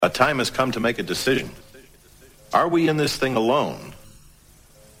time has come to make a decision. Are we in this thing alone,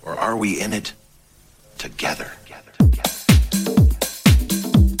 or are we in it together?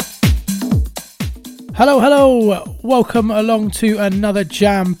 Hello, welcome along to another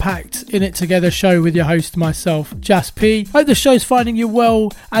jam-packed In It Together show with your host, myself, Jas P. Hope the show's finding you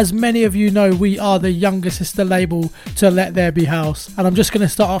well. As many of you know, we are the younger sister label to Let There Be House, and I'm just going to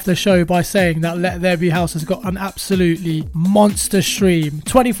start off the show by saying that Let There Be House has got an absolutely monster stream,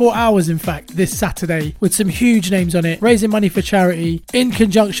 24 hours in fact, this Saturday, with some huge names on it, raising money for charity, in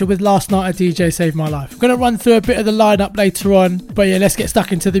conjunction with Last Night a DJ Saved My Life. I'm going to run through a bit of the lineup later on, but yeah, let's get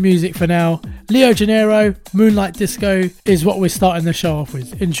stuck into the music for now. Leo Janeiro, Moonlight Disco is what we're starting the show off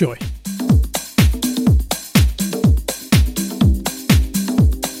with. Enjoy.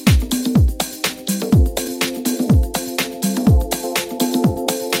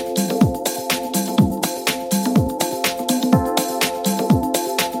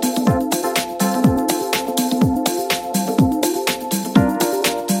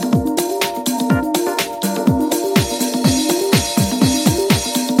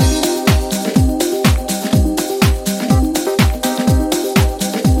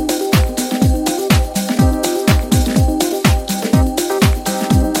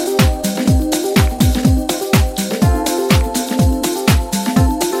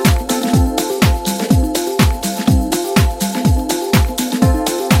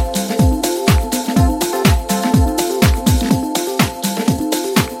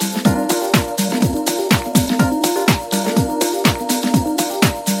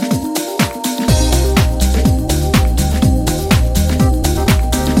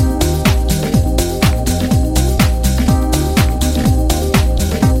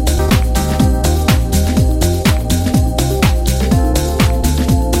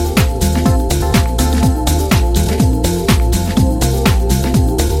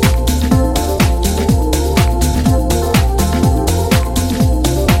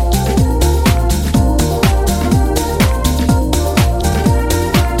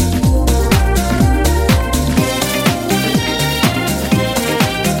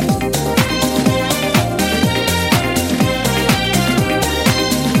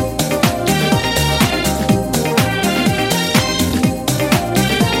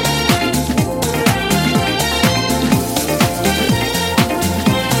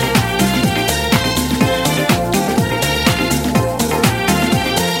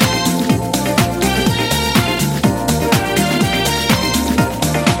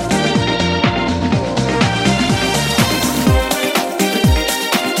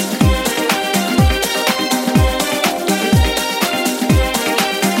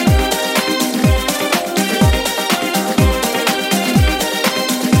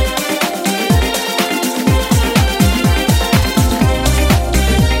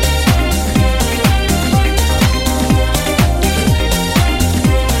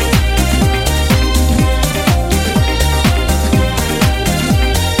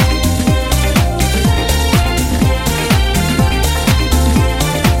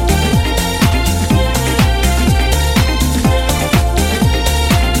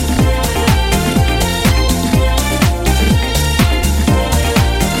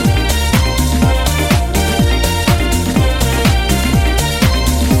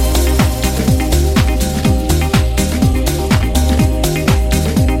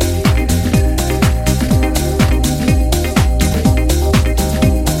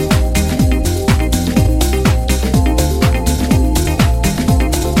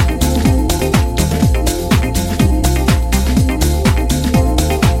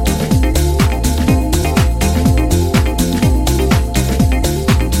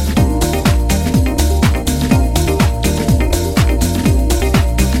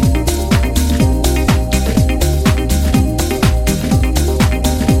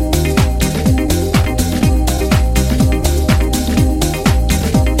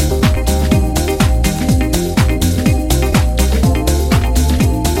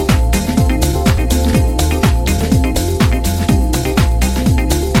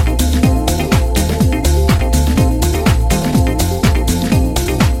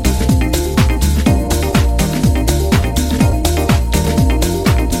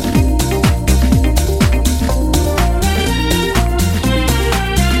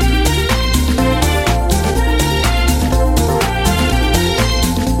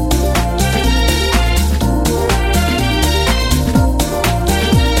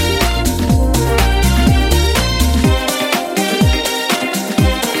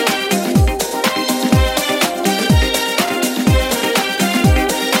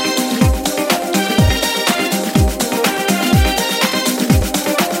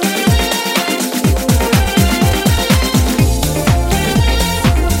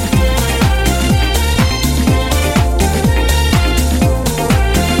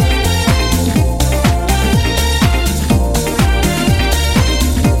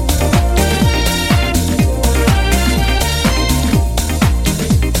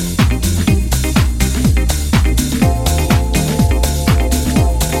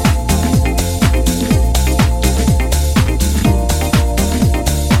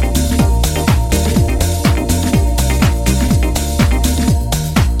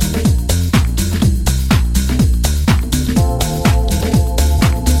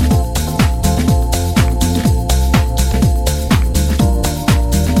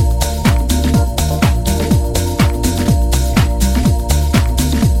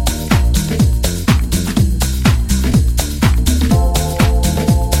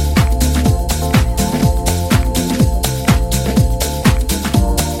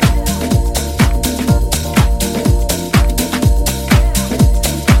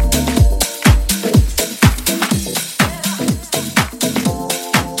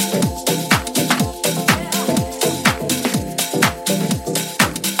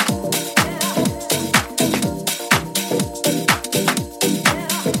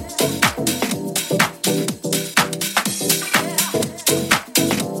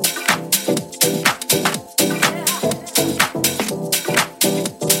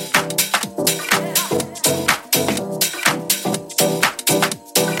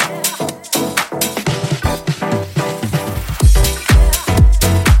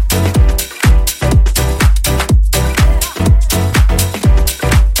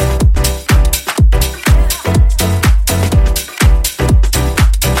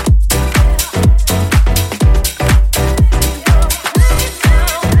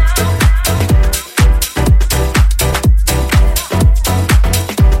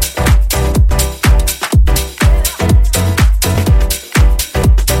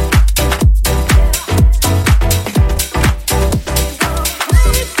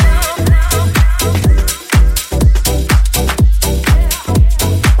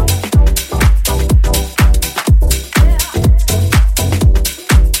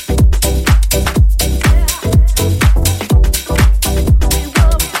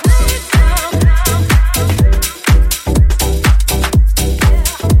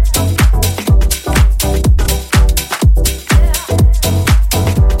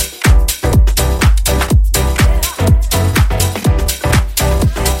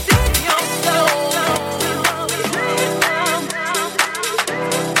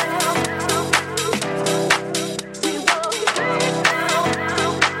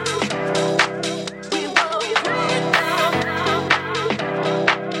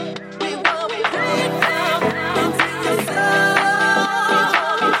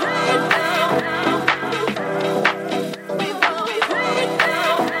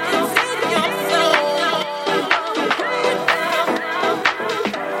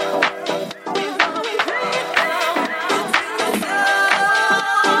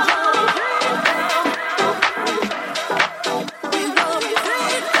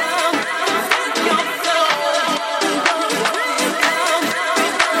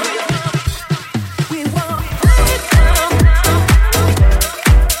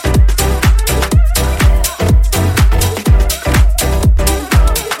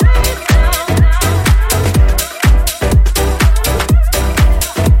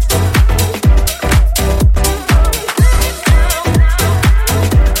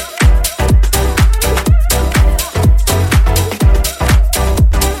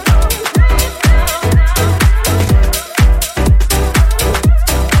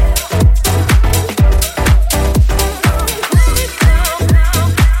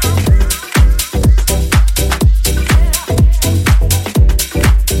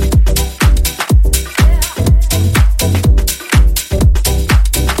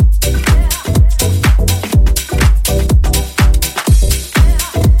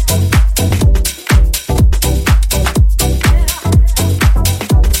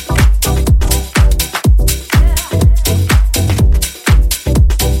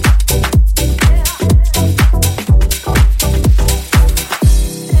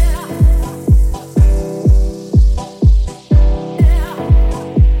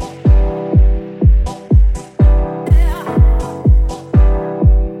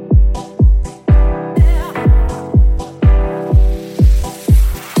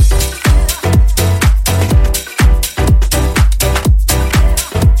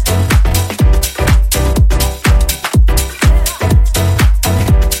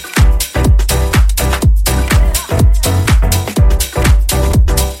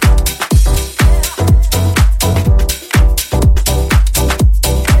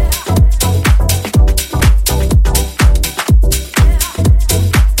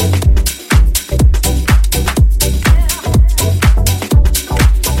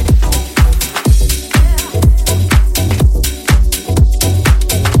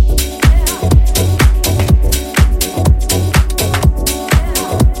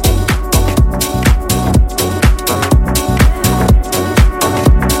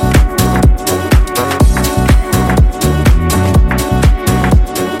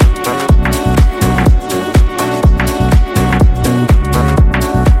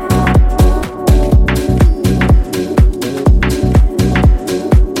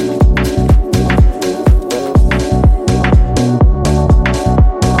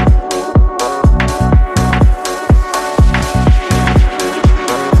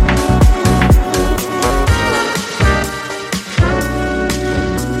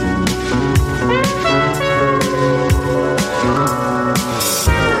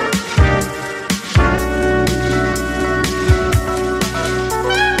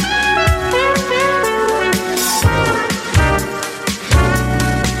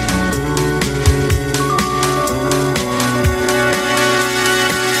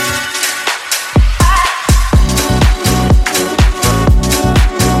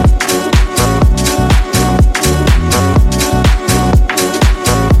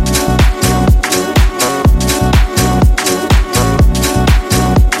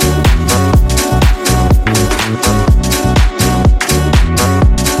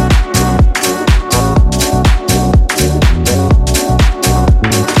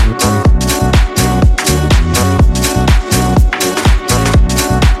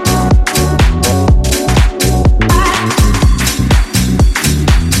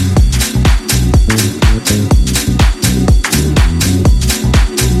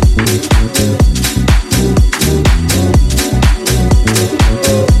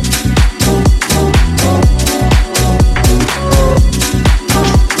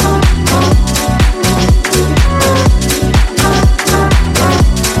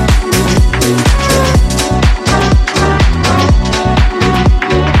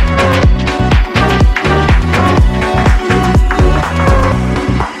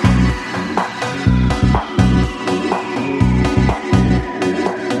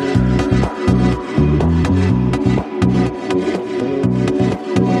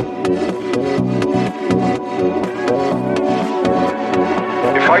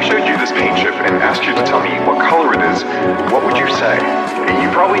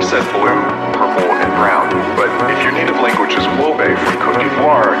 probably said blue, purple, and brown. But if your native language is Wobe from Cote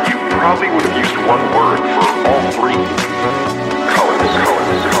d'Ivoire, you probably would have used one word for all three. Colors,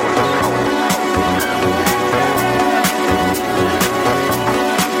 colors, colors, colors.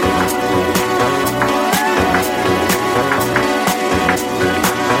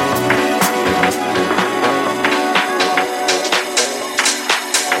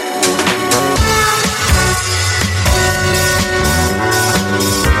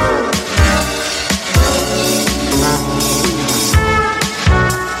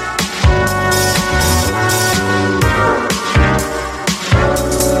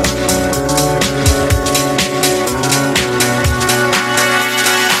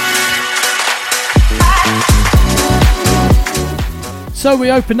 So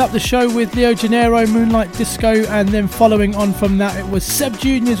we opened up the show with Leo Janeiro, Moonlight Disco, and then following on from that it was Seb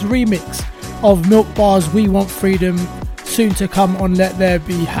Jr.'s remix of Milk Bar's We Want Freedom, soon to come on Let There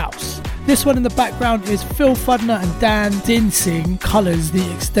Be House. This one in the background is Phil Fudner and Dan Dinsing, Colours,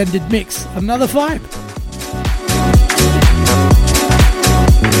 the extended mix. Another vibe.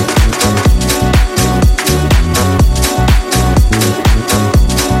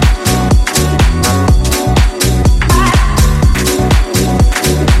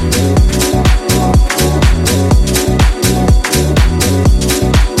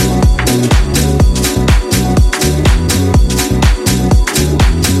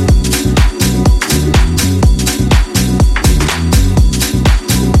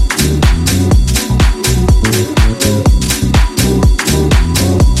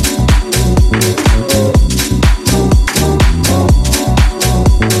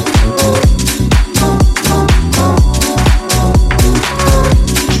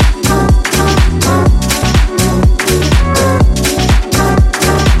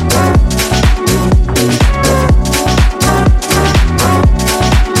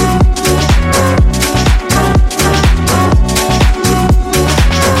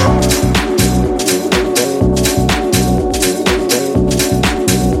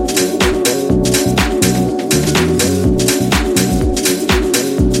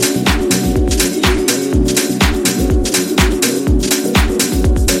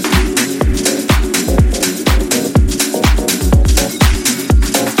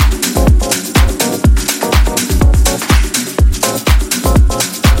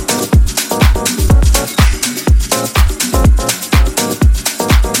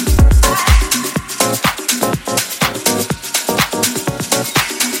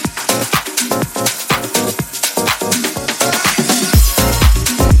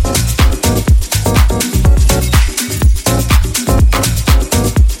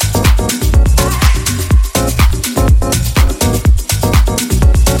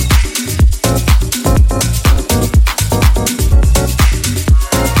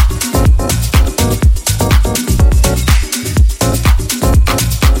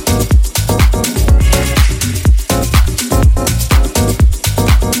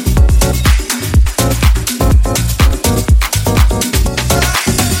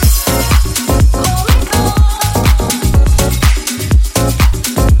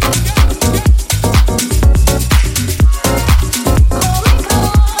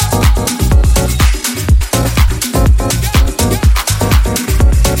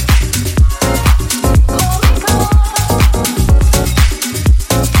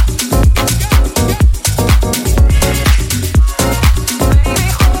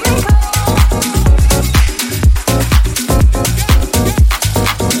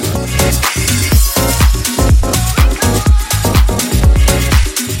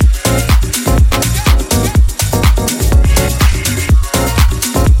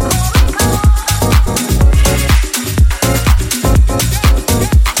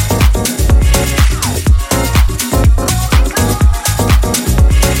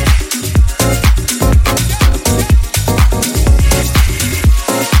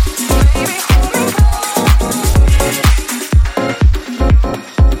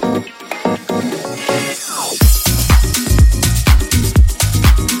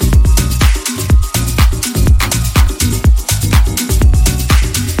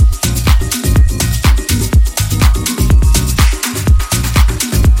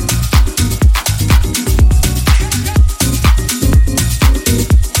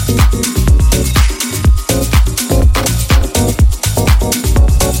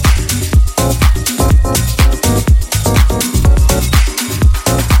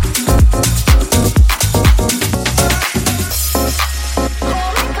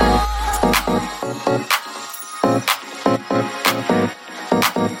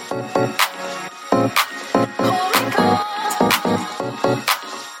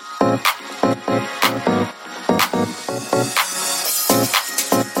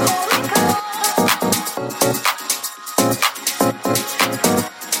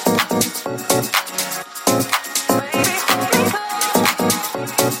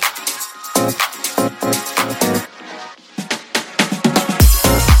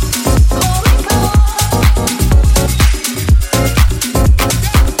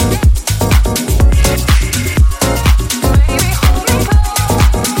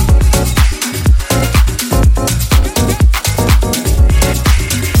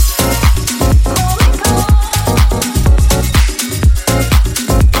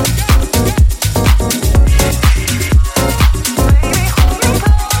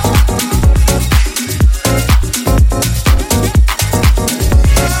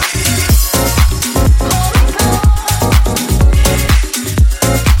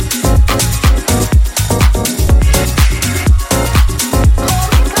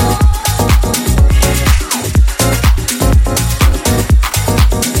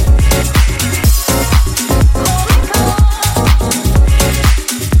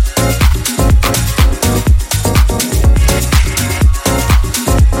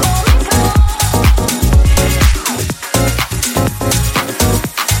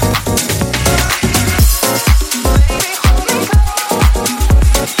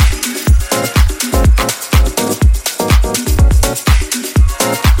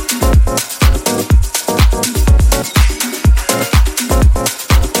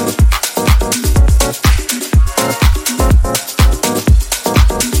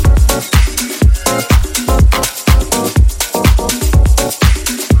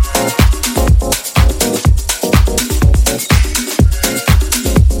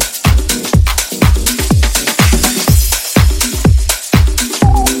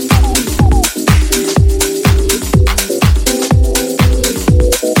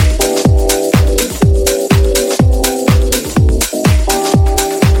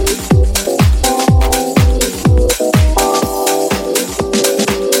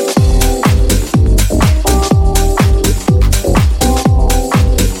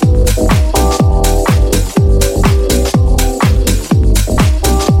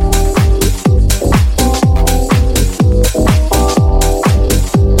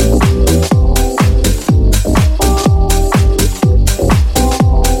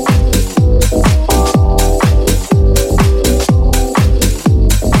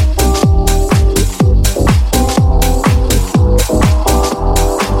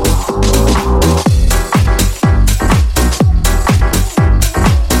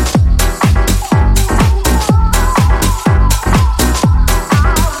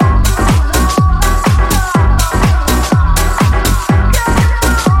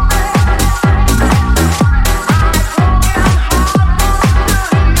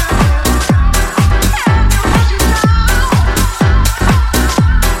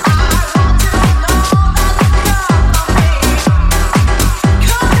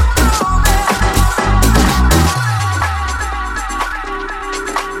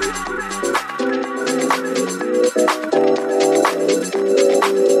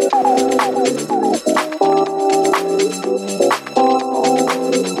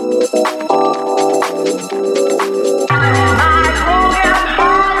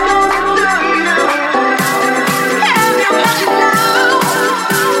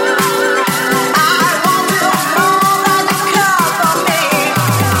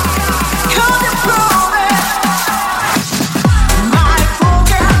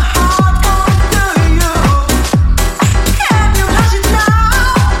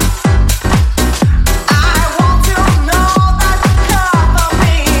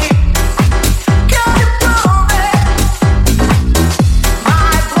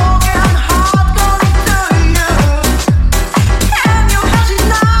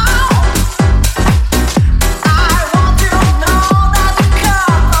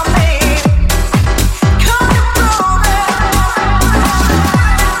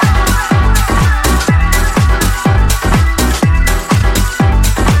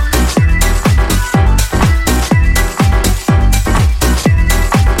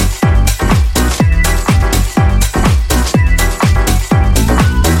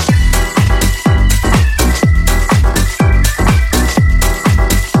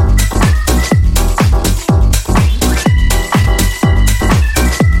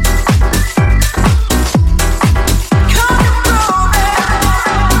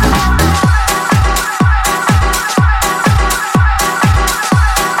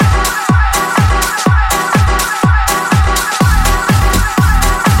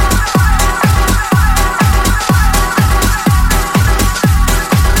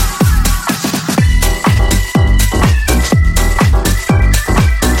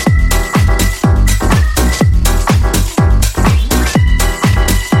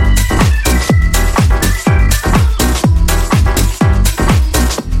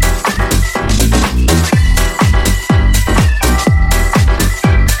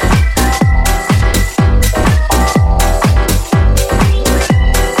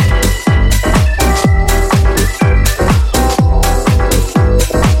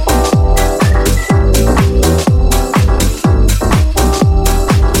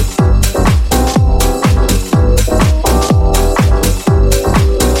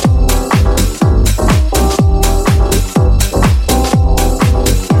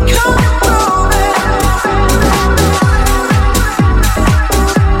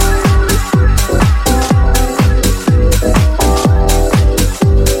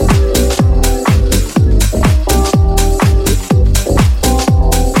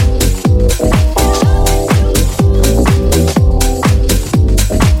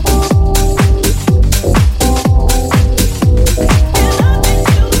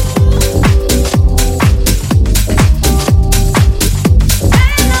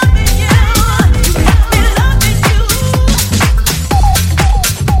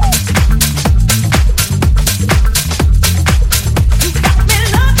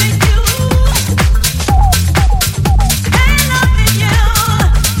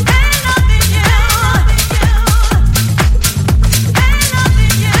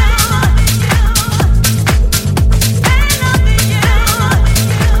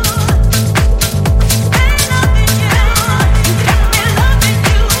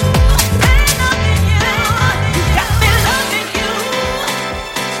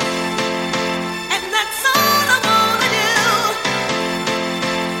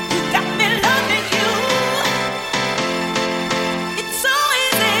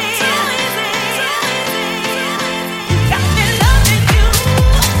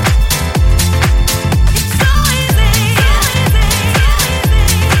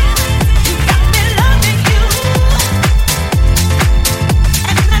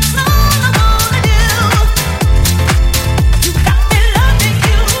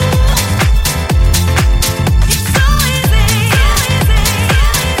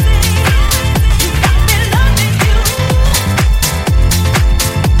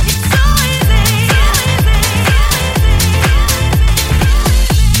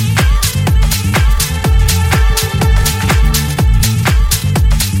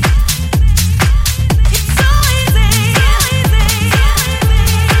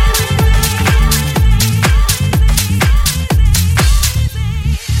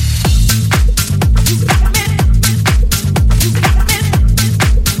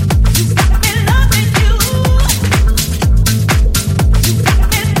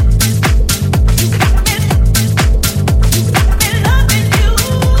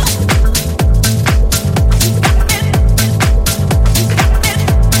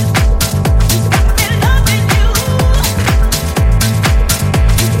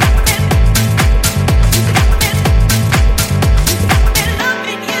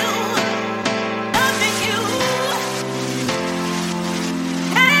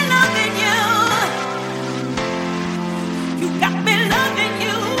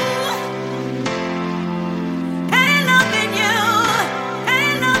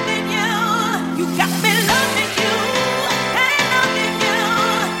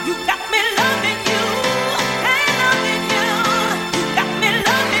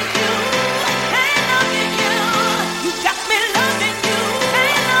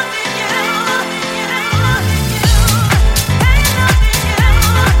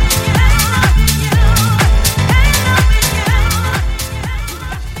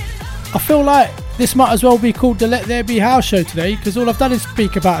 I feel like this might as well be called the Let There Be House show today, because all I've done is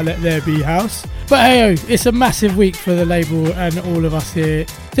speak about Let There Be House. But hey, it's a massive week for the label and all of us here.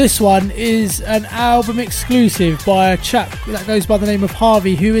 This one is an album exclusive by a chap that goes by the name of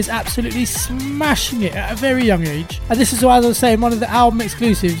Harvey, who is absolutely smashing it at a very young age. And this is, as I was saying, one of the album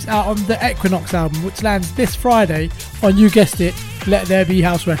exclusives out on the Equinox album, which lands this Friday on, you guessed it, Let There Be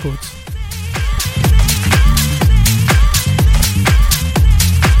House Records.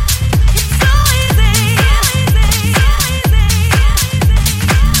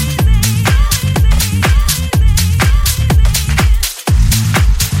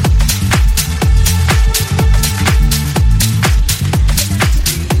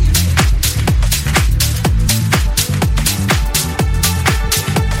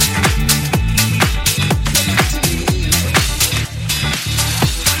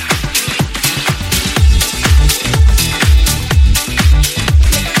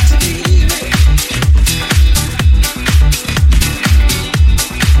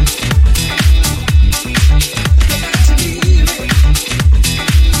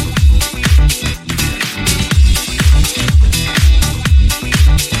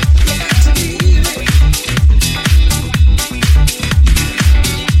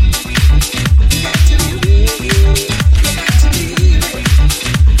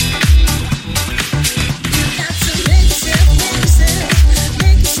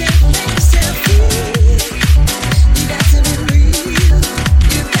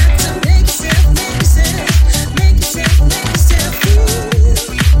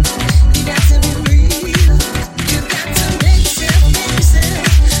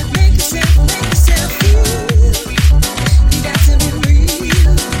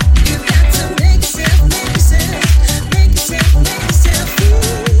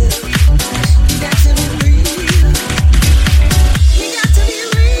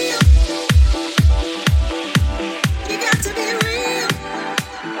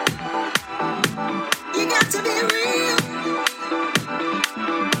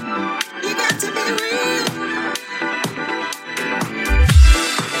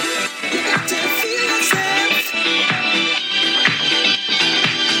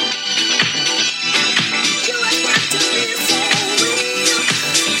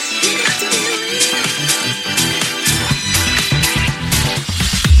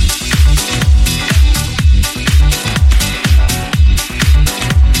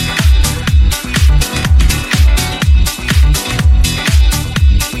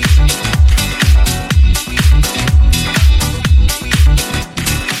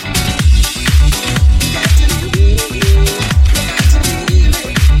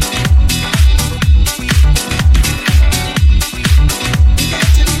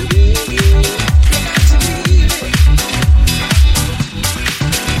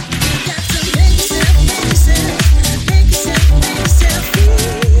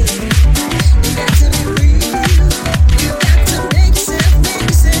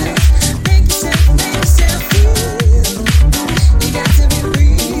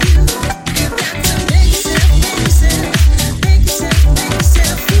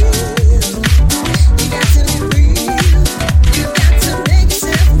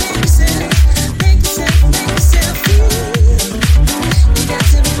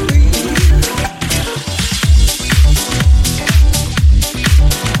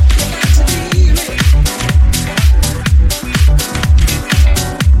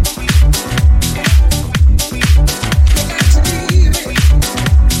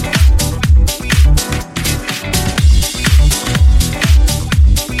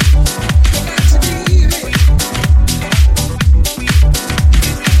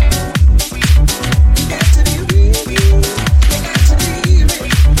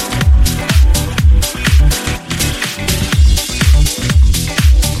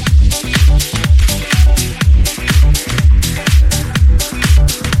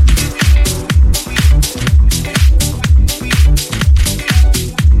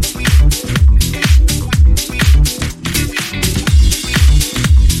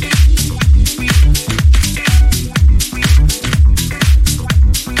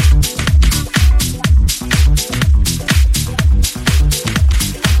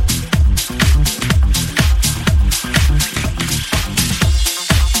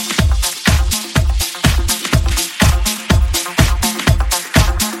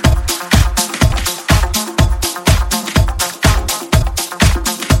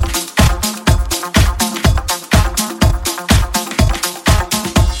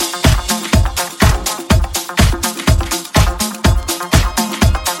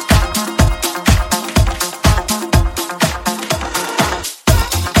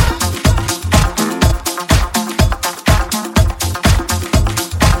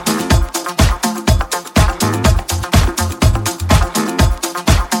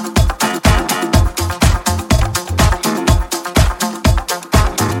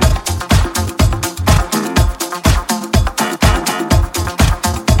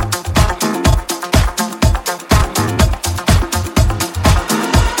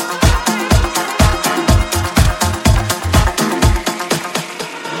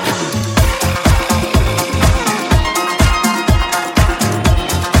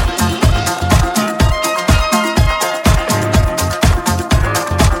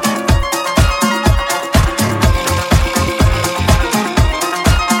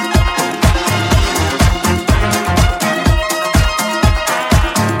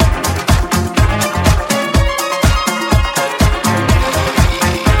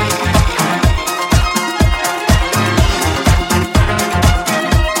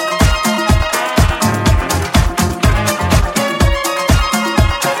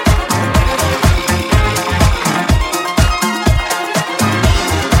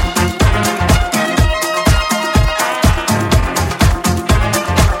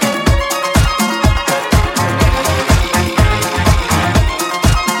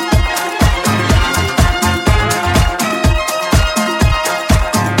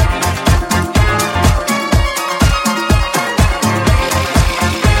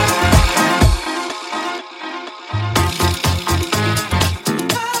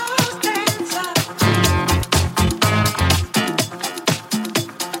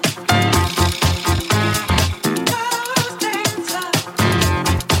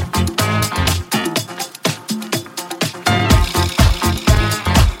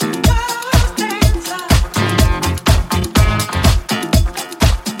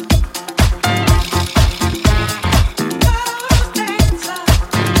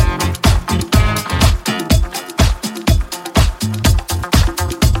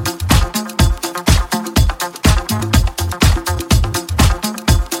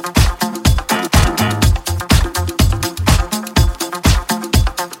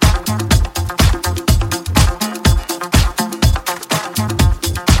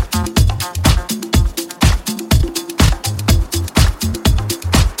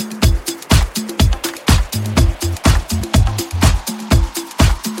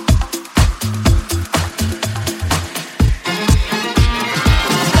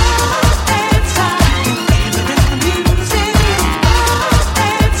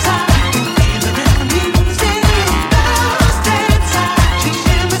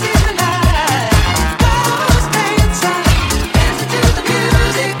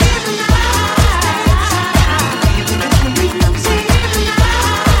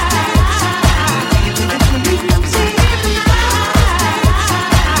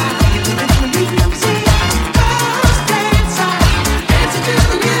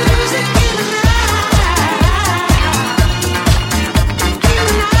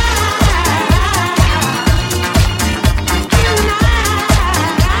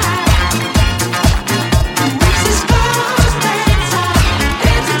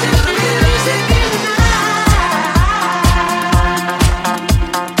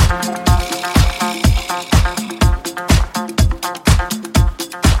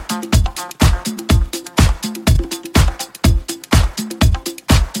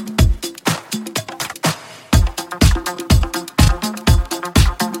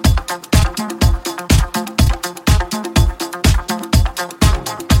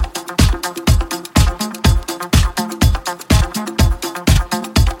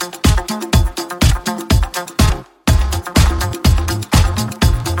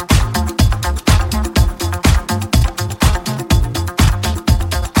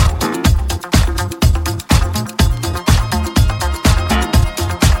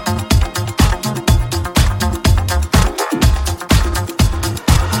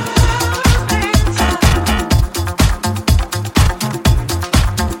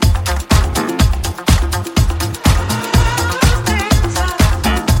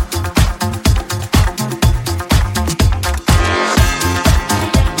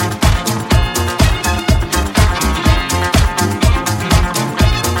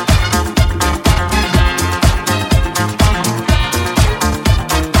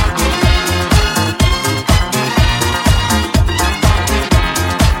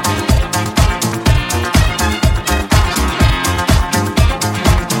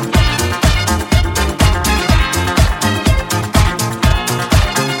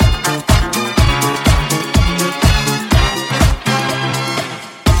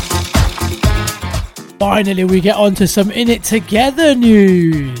 finally we get on to some In It Together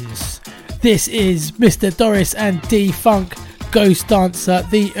news. This is Mr. Doris and D-Funk Ghost Dancer,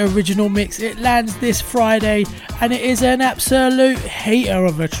 the original mix. It lands this Friday and it is an absolute hater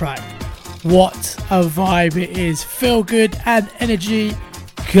of a track. What a vibe it is. Feel good and energy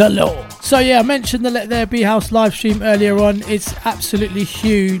galore. So yeah, I mentioned the Let There Be House live stream earlier on. It's absolutely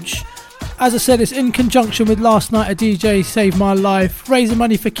huge. As I said, it's in conjunction with Last Night a DJ Saved My Life, raising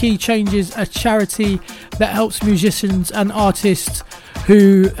money for Key Changes, a charity that helps musicians and artists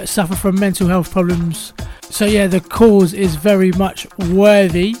who suffer from mental health problems. So yeah, the cause is very much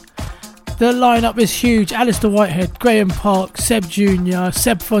worthy. The lineup is huge. Alistair Whitehead, Graham Park, Seb Jr.,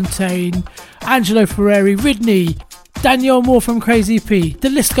 Seb Fontaine, Angelo Ferreri, Ridney, Danielle Moore from Crazy P. The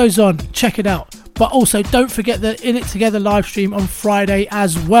list goes on. Check it out. But also don't forget the In It Together live stream on Friday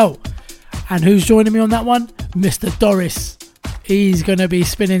as well. And who's joining me on that one? Mr. Doris. He's going to be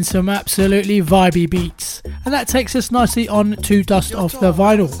spinning some absolutely vibey beats. And that takes us nicely on to Dust Off the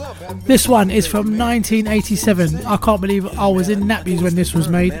Vinyl. This one is from 1987. I can't believe I was in nappies when this was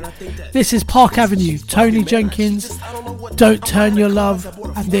made. This is Park Avenue, Tony Jenkins, Don't Turn Your Love,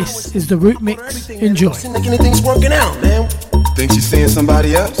 and this is the Root Mix. Enjoy. Anything's working out, man. Think she's seeing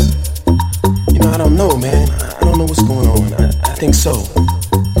somebody else? You know, I don't know, man. I don't know what's going on. I think so.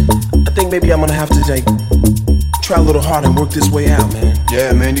 I think maybe I'm gonna have to like try a little harder and work this way out, man.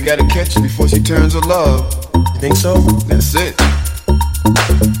 Yeah, man, you gotta catch her before she turns her love. You think so? That's it.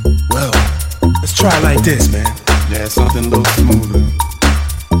 Well, let's try it like this, man. Yeah, something a little smoother.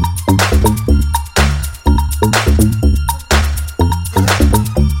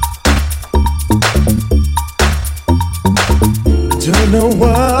 Don't know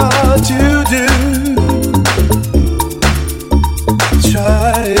what to do.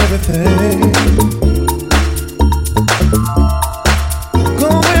 Try everything.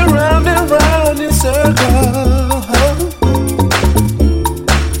 Going round and round in circles.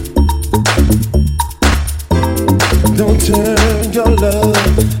 Don't turn your love,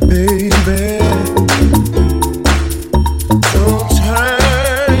 baby. Don't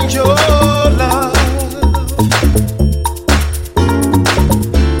turn your love.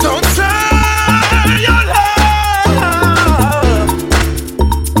 Don't turn your love.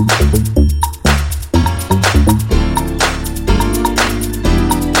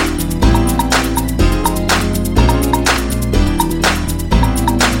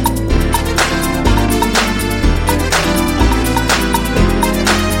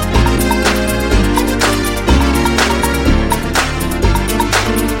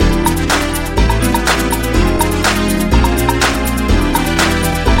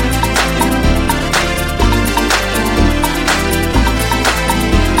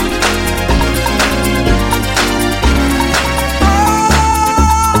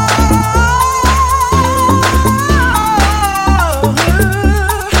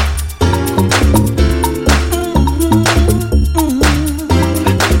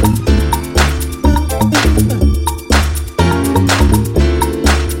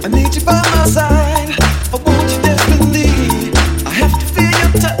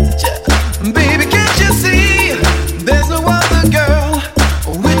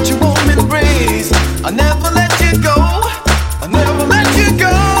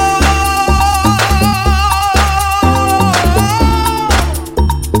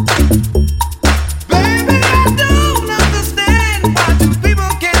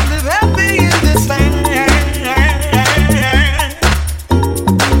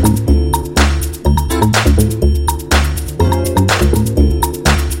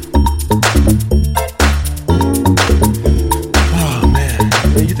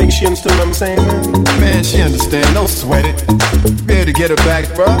 Get her back,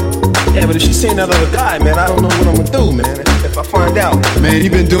 bro. Yeah, but if she's seeing that other guy, man, I don't know what I'm gonna do, man. If I find out, man, he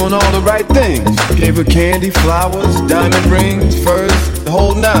been doing all the right things. Gave her candy, flowers, diamond rings, furs, the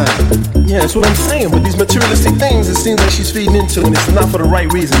whole nine. Yeah, that's what I'm saying. But these materialistic things, it seems like she's feeding into, and it's not for the right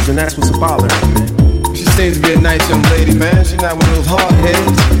reasons, and that's what's bothering me, man. She seems to be a nice young lady, man. She's not one of those hard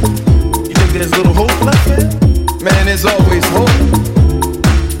heads. You think there's a little hope left, man? Man, there's always hope.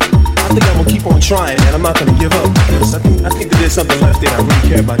 I think I'm gonna keep on trying, and I'm not gonna give up. Because I think that there's something left there. I really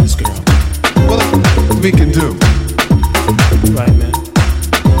care about this girl. Well, that's what we can do. Right, man.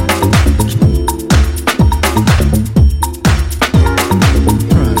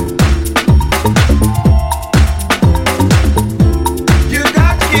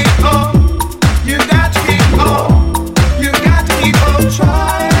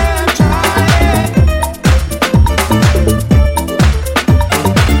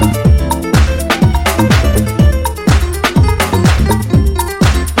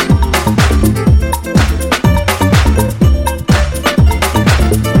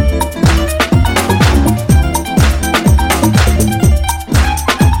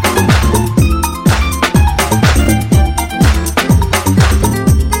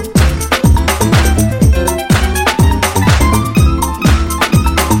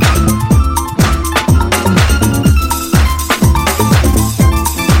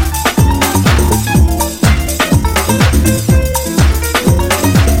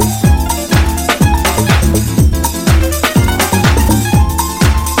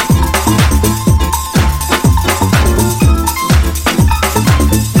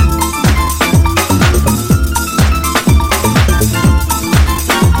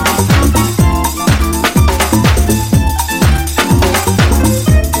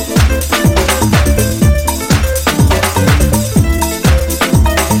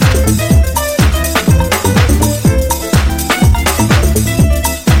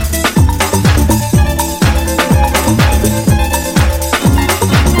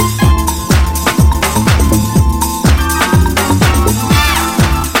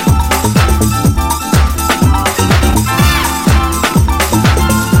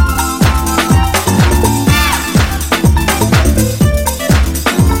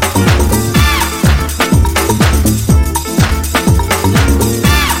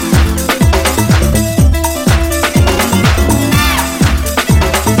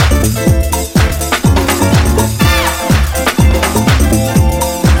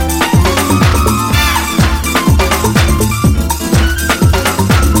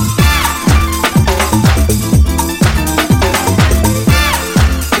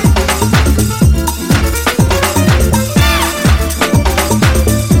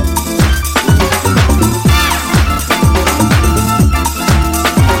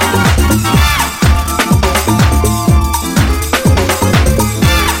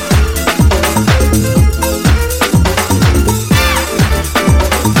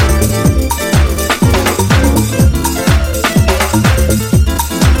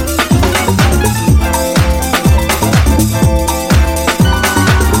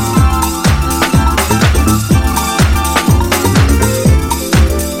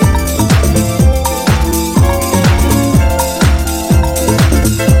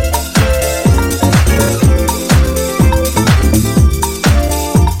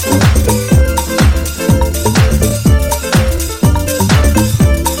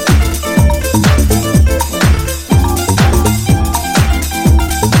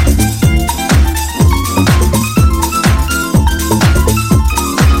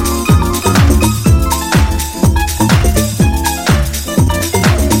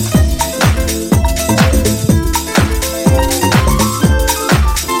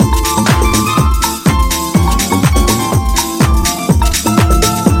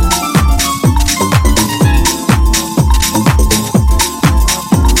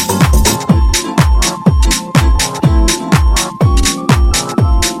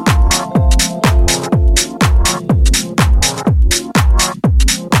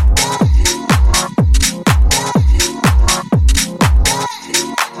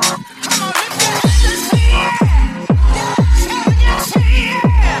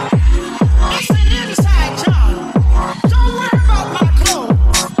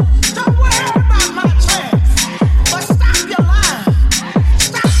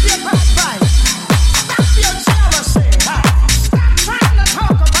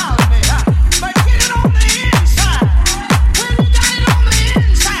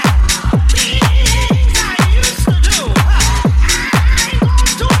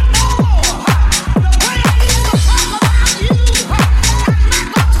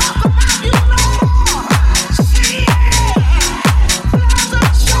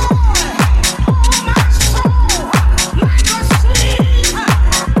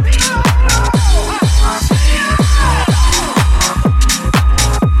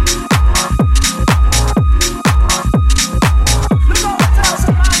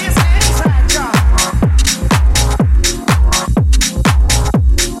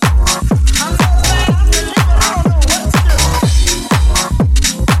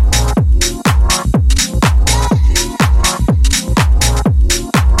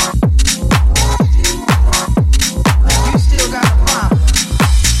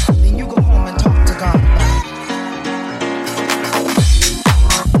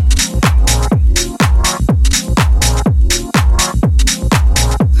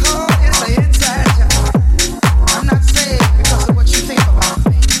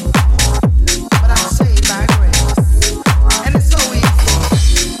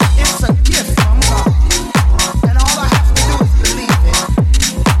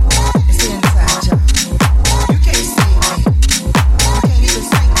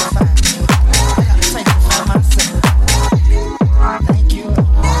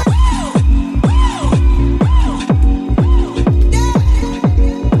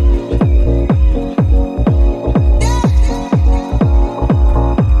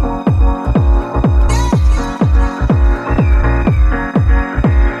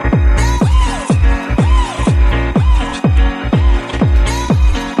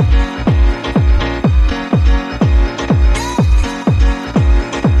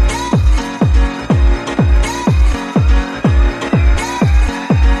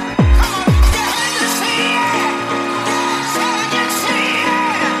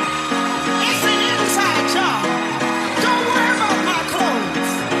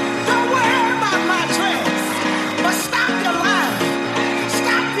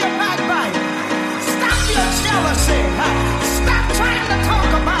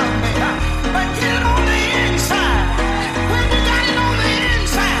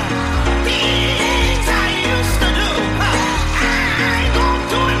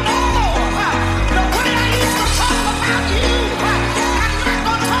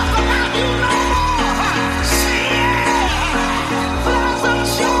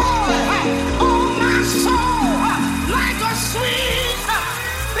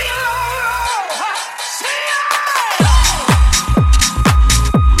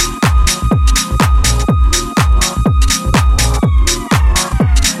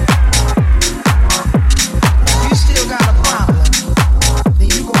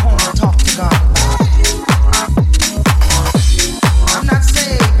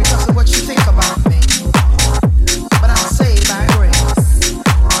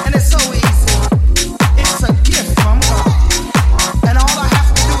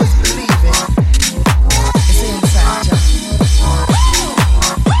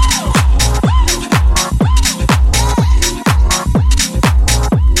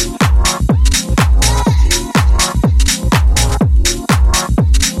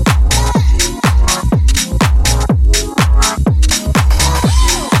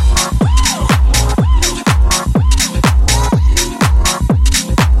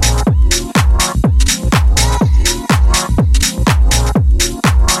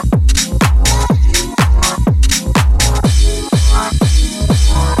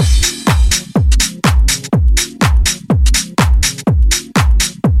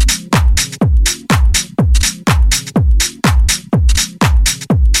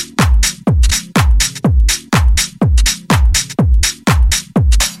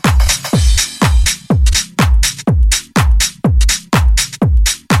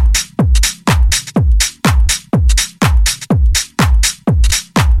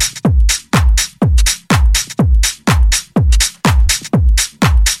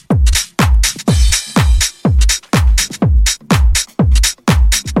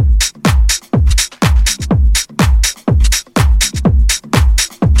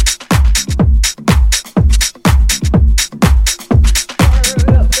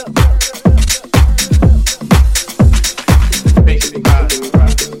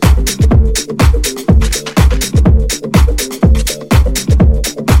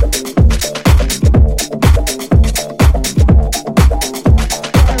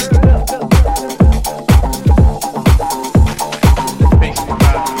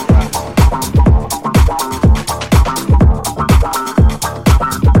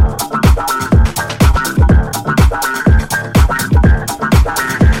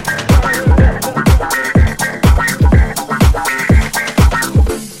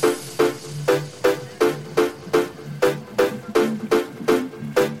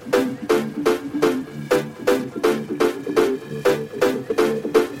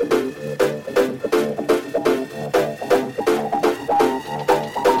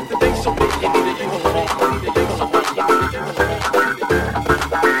 What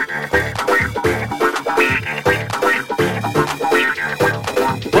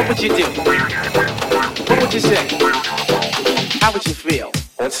would you do? What would you say? How would you feel?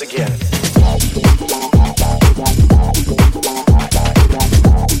 Once again.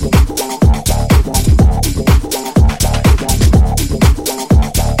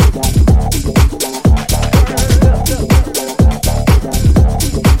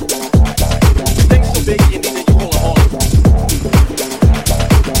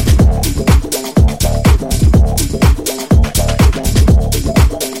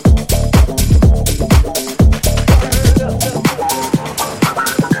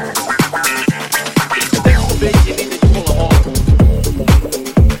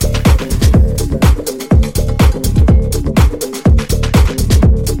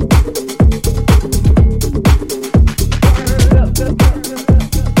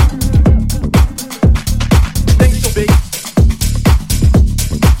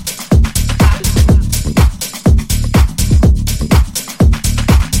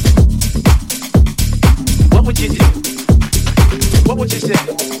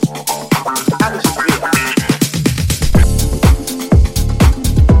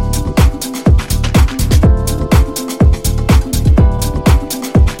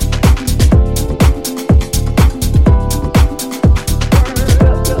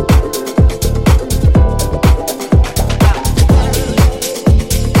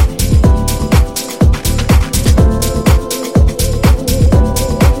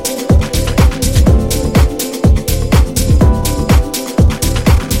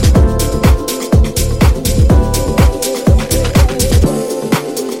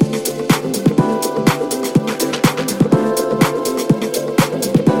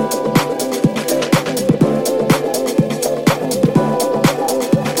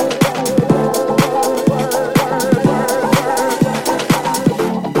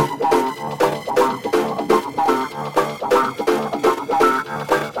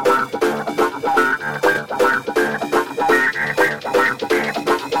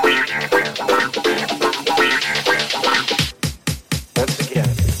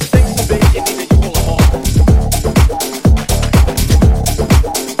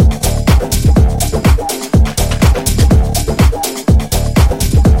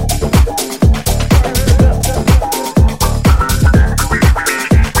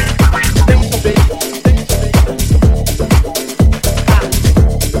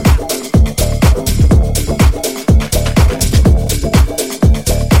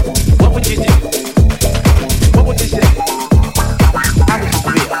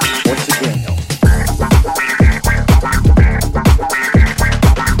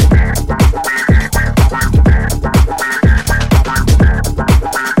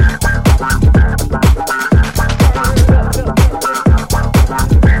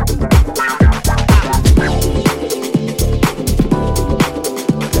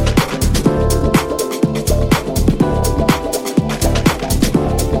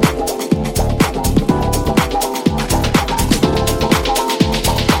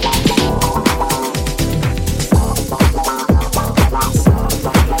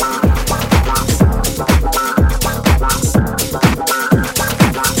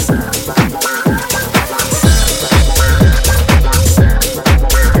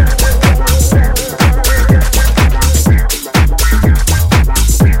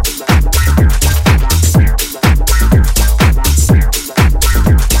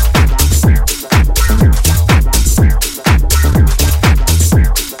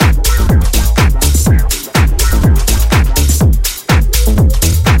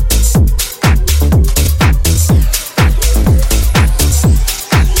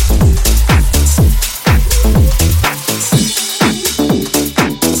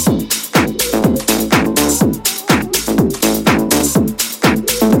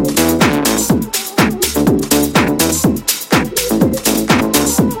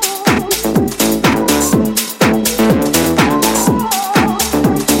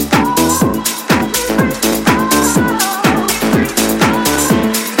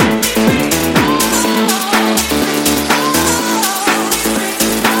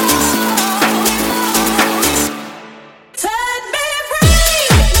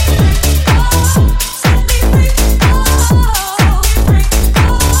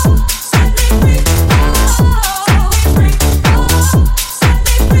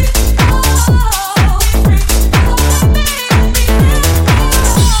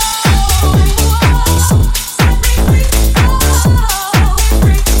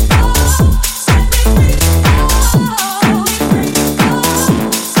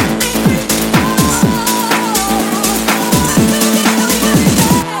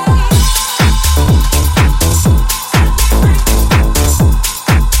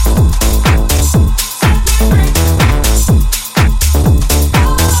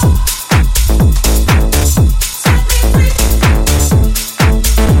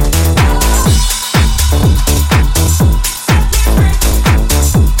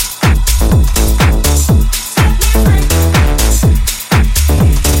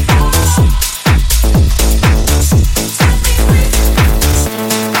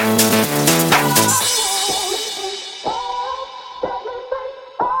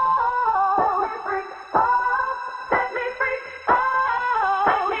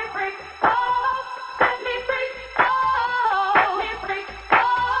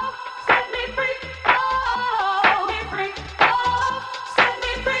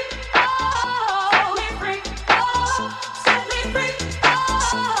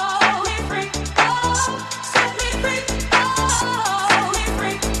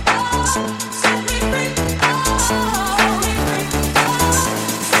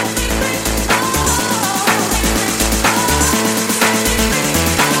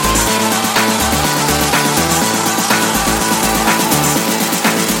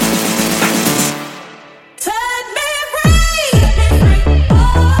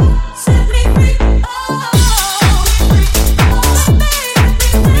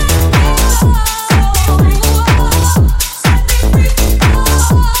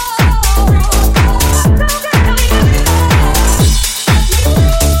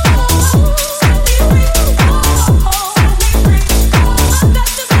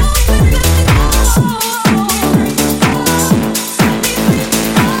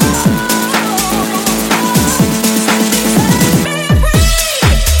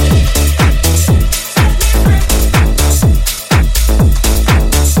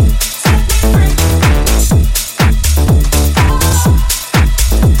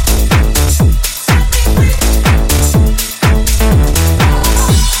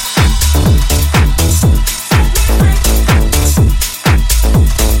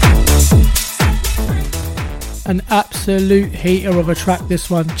 An absolute heater of a track, this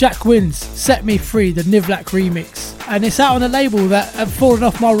one. Jack Wins, Set Me Free, the Nivlak remix. And it's out on a label that had fallen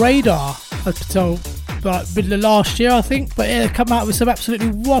off my radar until like middle of last year, I think. But yeah, come out with some absolutely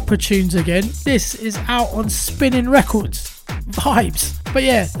whopper tunes again. This is out on Spinning Records. Vibes. But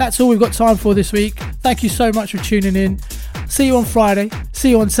yeah, that's all we've got time for this week. Thank you so much for tuning in. See you on Friday,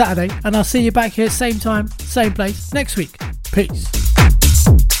 see you on Saturday, and I'll see you back here same time, same place next week. Peace.